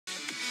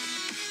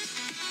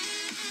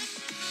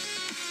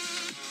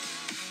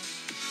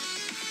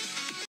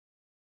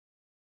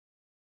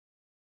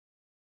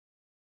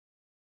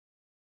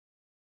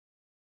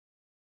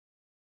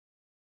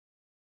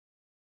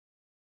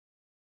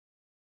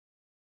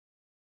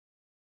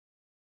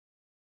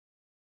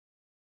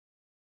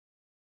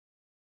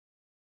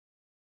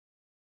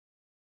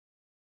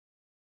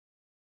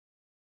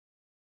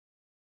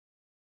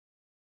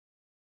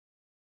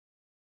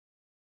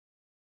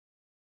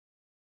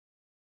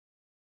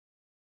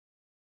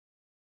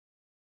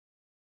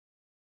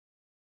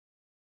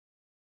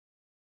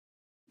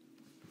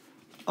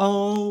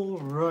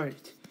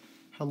Alright,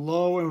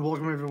 hello and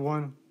welcome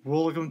everyone.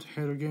 Welcome to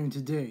Halo Game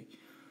Today.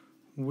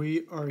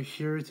 We are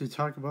here to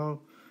talk about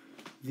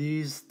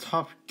these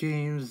top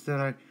games that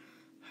I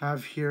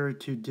have here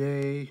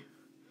today.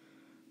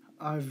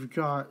 I've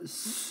got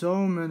so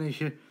many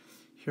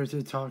here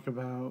to talk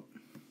about.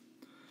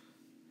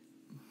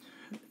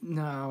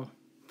 Now,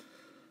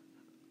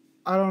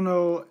 I don't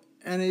know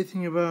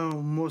anything about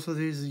most of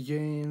these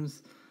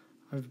games.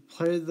 I've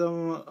played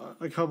them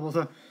a couple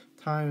of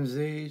times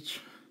each.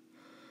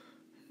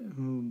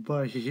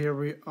 But here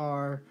we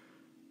are,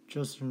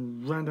 just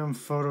random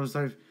photos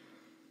I've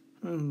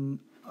gotten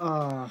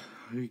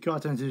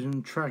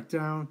to track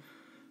down,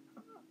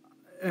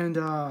 and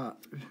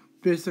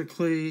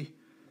basically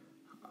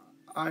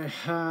I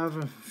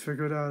have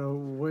figured out a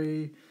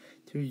way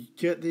to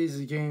get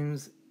these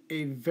games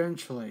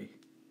eventually.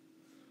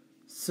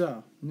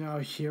 So now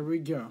here we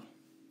go.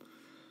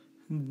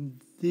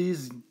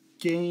 These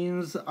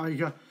games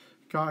I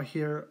got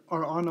here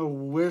are on a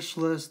wish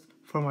list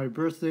for my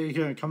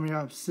birthday coming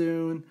up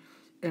soon,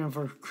 and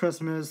for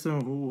Christmas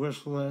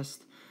wish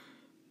list,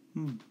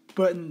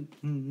 but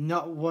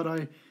not what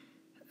I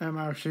am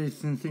actually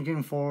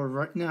thinking for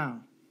right now.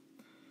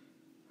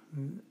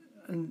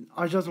 And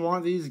I just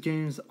want these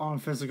games on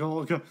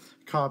physical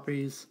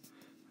copies.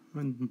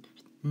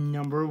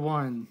 Number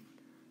 1,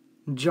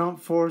 Jump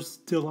Force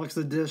Deluxe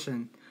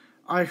Edition.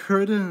 I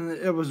heard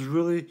it was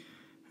really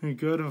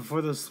good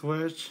for the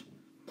Switch.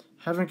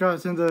 Haven't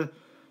gotten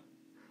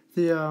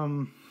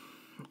the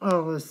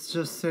let's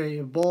just say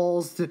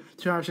balls to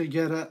actually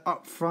get it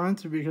up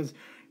front, because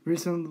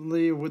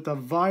recently with the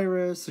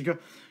virus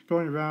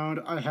going around,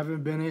 I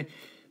haven't been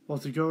able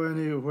to go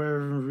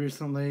anywhere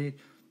recently.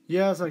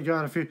 Yes, I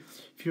got a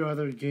few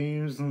other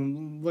games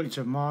like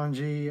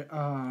Jumanji,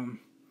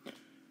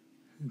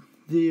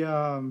 the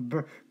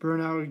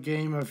Burnout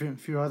game, a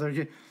few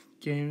other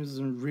games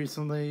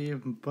recently,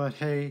 but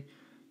hey,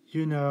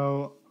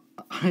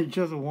 I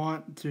just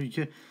want to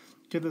get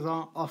this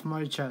off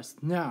my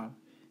chest. Now,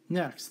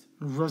 next,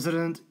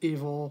 Resident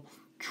Evil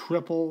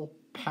Triple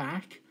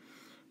Pack,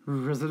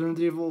 Resident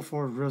Evil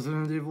 4,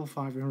 Resident Evil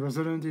 5, and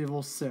Resident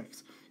Evil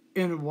 6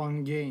 in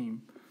one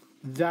game.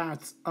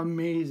 That's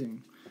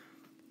amazing.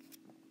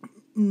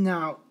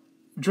 Now,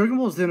 Dragon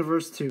Ball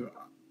Xenoverse 2.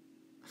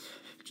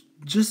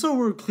 Just so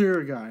we're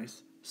clear,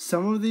 guys,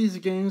 some of these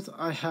games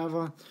I have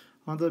on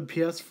the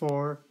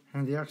PS4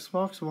 and the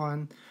Xbox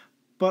One,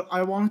 but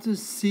I want to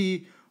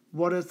see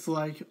what it's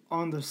like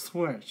on the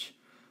Switch.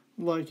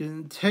 Like,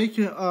 take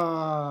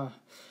Dragon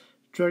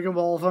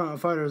Ball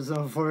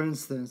FighterZ for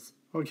instance.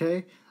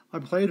 Okay, I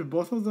played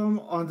both of them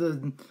on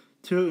the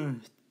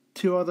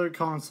two other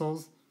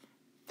consoles.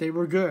 They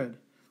were good,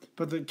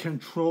 but the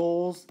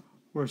controls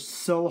were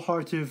so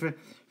hard to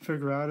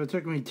figure out. It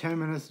took me 10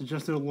 minutes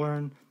just to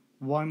learn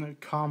one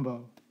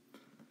combo.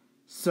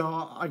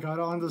 So I got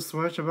on the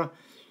Switch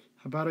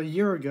about a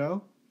year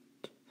ago.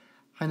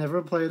 I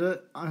never played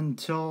it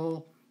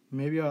until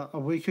maybe a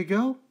week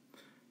ago,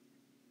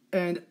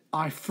 and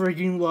I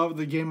freaking love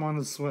the game on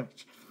the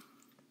Switch.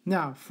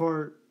 Now,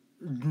 for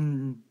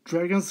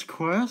Dragon's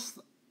Quest,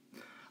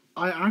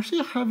 I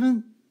actually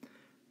haven't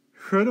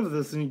heard of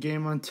this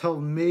game until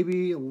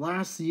maybe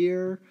last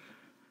year,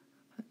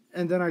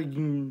 and then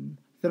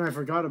I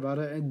forgot about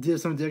it and did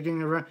some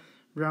digging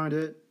around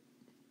it.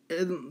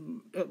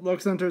 It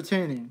looks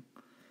entertaining.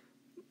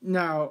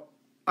 Now,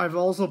 I've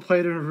also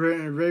played in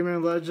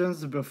Rayman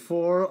Legends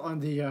before on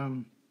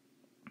the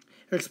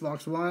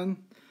Xbox One.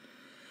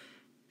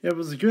 It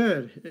was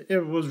good.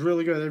 It was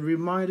really good. It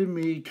reminded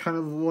me kind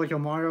of like a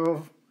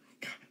Mario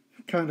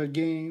kind of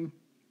game.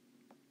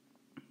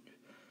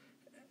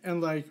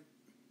 And like,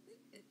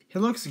 it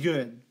looks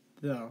good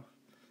though.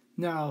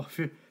 Now,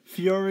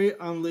 Fury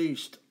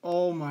Unleashed.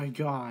 Oh my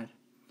god.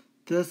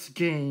 This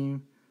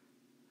game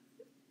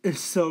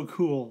is so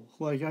cool.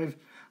 Like, I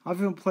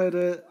haven't played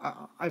it.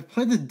 I've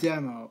played the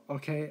demo,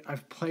 okay?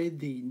 I've played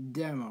the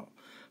demo.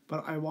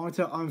 But I want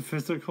it on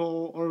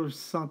physical or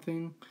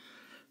something.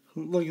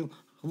 Like,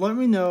 let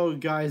me know,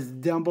 guys,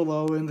 down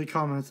below in the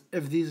comments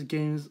if these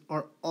games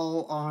are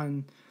all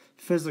on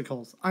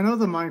physicals. I know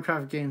the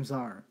Minecraft games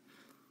are.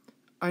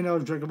 I know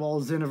Dragon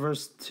Ball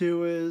Xenoverse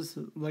 2 is.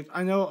 Like,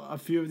 I know a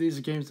few of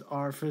these games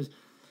are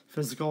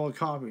physical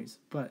copies.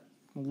 But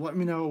let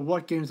me know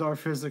what games are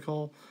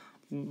physical.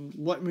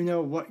 Let me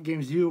know what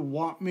games you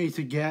want me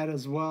to get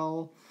as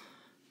well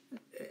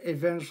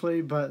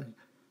eventually. But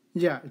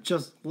yeah,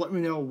 just let me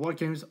know what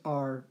games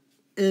are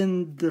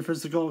in the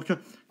physical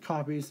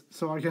copies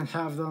so I can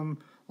have them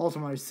all to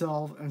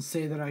myself and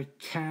say that I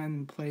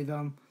can play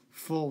them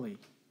fully.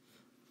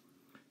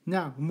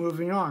 Now,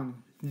 moving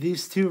on.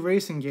 These two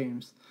racing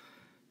games.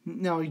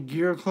 Now,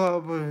 Gear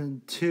Club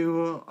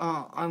 2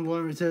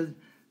 Unlimited.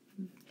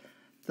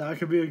 That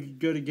could be a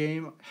good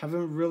game.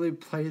 Haven't really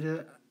played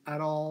it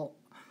at all.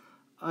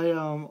 I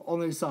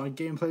only saw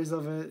gameplays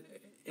of it.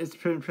 It's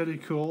pretty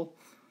cool.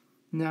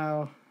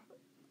 Now,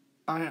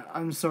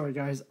 I'm sorry,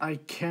 guys. I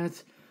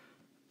can't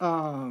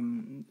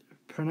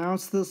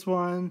pronounce this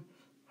one.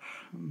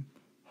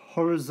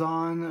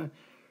 Horizon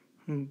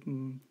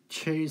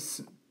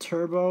Chase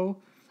Turbo.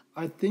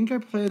 I think I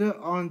played it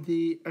on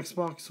the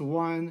Xbox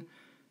One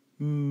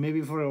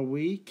maybe for a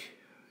week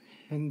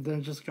and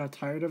then just got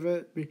tired of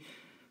it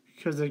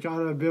because it got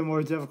a bit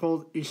more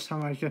difficult each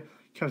time I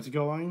kept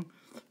going.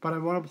 But I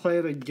want to play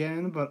it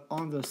again, but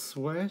on the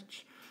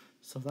Switch.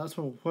 So that's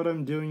what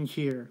I'm doing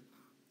here.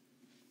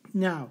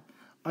 Now,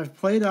 I've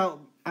played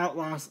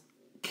Outlast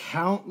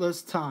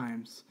countless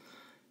times.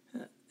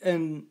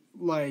 And,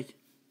 like,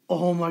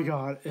 oh my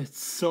god, it's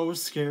so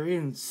scary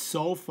and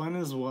so fun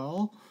as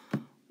well.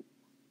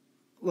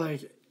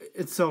 Like,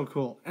 it's so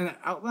cool. And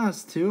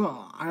Outlast 2,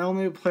 I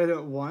only played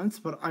it once,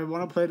 but I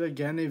want to play it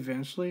again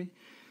eventually.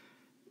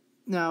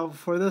 Now,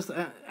 for this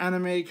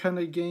anime kind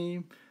of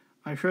game,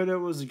 I heard it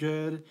was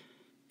good.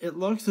 It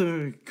looks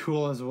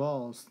cool as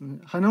well.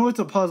 I know it's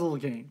a puzzle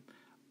game.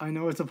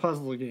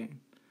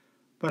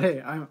 But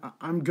hey,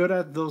 I'm good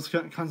at those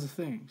kinds of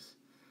things.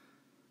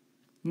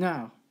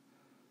 Now,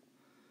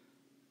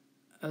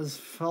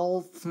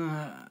 Asphalt,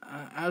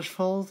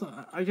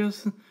 I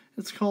guess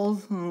it's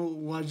called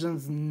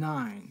Legends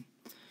 9.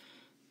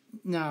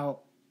 Now,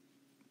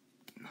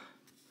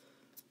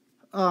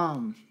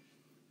 oh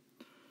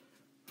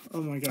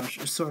my gosh,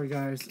 sorry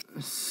guys,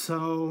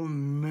 so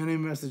many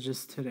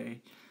messages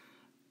today.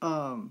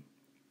 But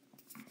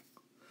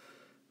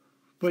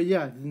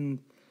yeah,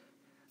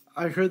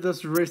 I heard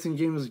this racing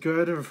game is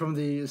good from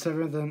the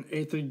 7th and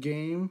 8th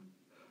game,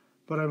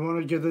 but I want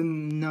to give the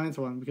 9th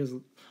one because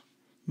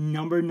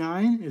number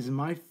 9 is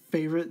my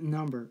favorite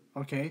number,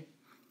 okay?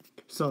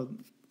 So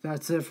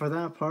that's it for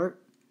that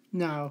part.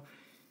 Now,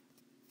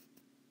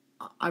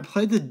 I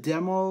played the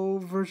demo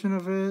version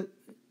of it,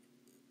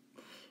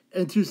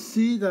 and to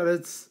see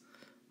that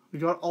we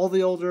got all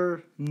the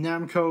older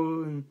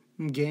Namco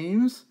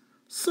games,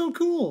 so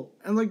cool.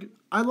 And like,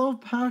 I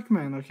love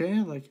Pac-Man, okay?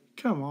 Like,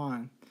 come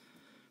on,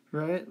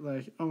 right?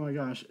 Like, oh my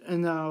gosh.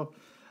 And now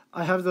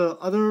I have the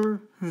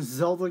other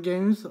Zelda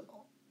games.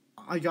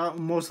 I got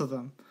most of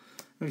them,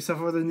 except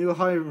for the new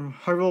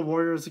Hyrule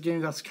Warriors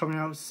game that's coming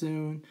out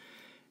soon,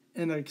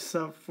 and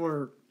except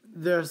for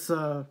this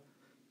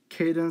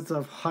Cadence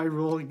of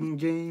Hyrule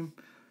game.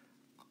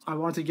 I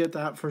want to get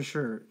that for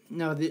sure.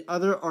 Now, the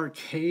other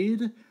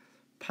arcade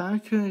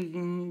pack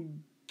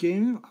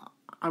game,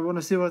 I want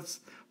to see what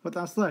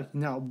that's like.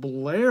 Now,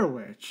 Blair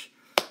Witch,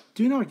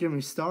 do not get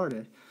me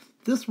started.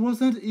 This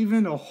wasn't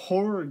even a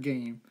horror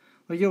game.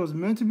 Like, it was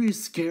meant to be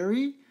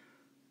scary,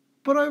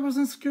 but I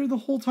wasn't scared the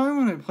whole time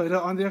when I played it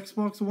on the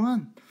Xbox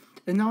One.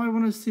 And now I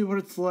want to see what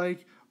it's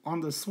like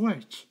on the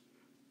Switch.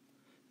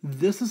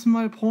 This is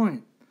my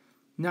point.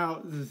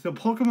 Now, the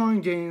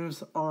Pokemon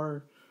games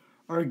are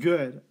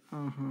good.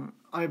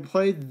 I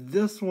played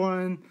this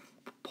one,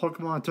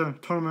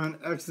 Pokemon Tournament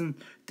X and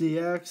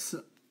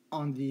DX,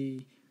 on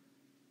the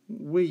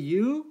Wii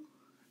U,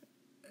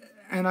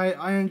 and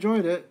I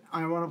enjoyed it.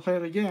 I want to play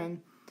it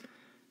again.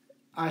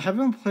 I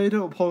haven't played it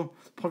with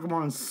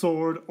Pokemon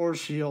Sword or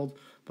Shield,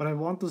 but I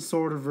want the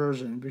Sword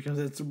version because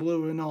it's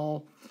blue and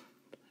all,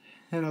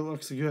 and it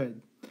looks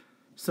good.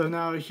 So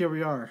now here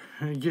we are.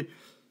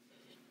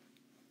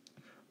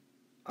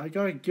 I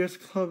got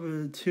Gift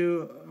Club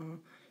 2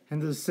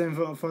 and the same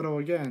photo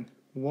again.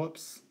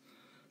 Whoops.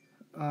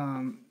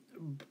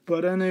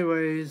 But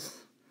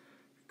anyways,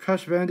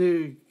 Crash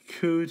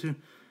Bandicoot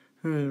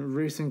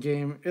racing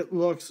game. It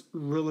looks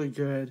really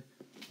good.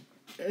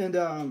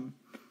 And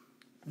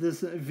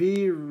this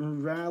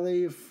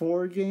V-Rally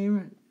 4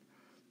 game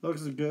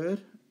looks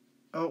good.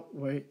 Oh,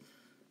 wait.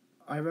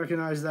 I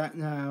recognize that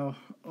now.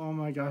 Oh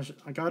my gosh.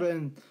 I got it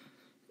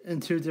in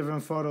 2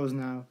 different photos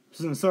now.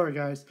 So, sorry,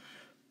 guys.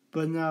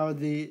 But now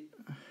the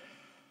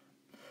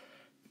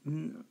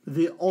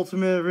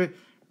Ultimate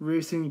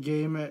Racing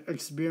Game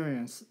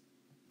Experience.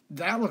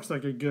 That looks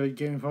like a good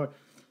game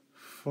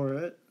for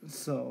it.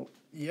 So,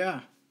 yeah.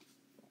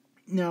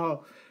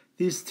 Now,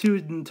 these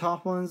 2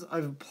 top ones,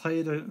 I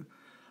played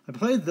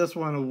this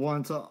one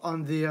once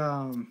on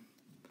the,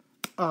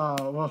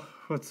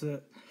 what's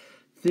it?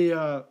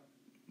 The,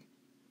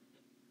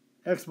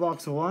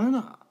 Xbox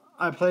One.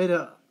 I played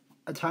a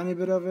tiny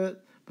bit of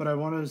it, but I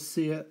wanted to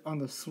see it on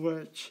the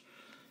Switch.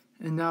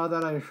 And now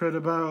that I heard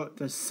about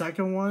the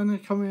second one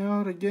coming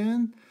out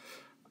again,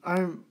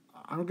 I'm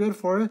good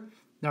for it.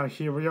 Now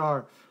here we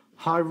are.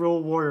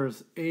 Hyrule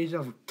Warriors Age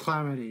of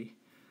Calamity.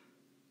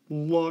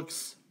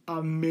 Looks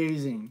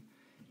amazing.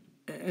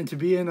 And to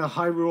be in a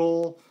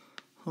Hyrule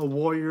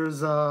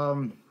Warriors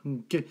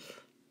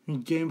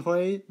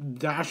gameplay,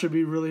 that should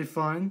be really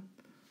fun.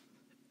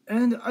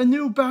 And a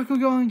new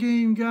Bakugan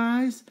game,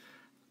 guys.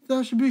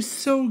 That should be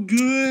so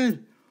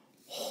good.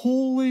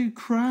 Holy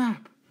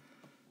crap.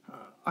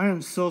 I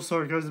am so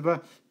sorry, guys,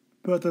 about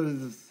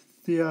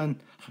the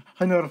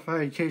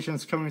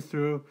notifications coming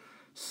through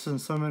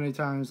so many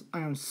times. I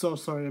am so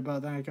sorry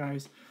about that,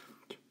 guys.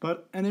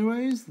 But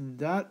anyways,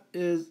 that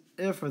is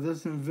it for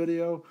this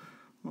video.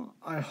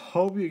 I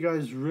hope you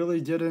guys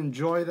really did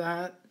enjoy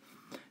that.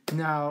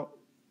 Now,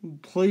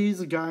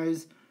 please,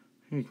 guys,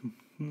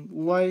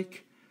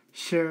 like,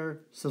 share,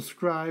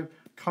 subscribe,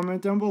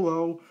 comment down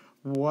below.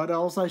 what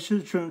else I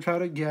should try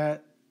to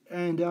get.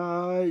 And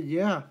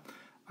yeah,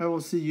 I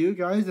will see you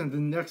guys in the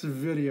next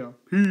video.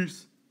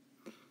 Peace.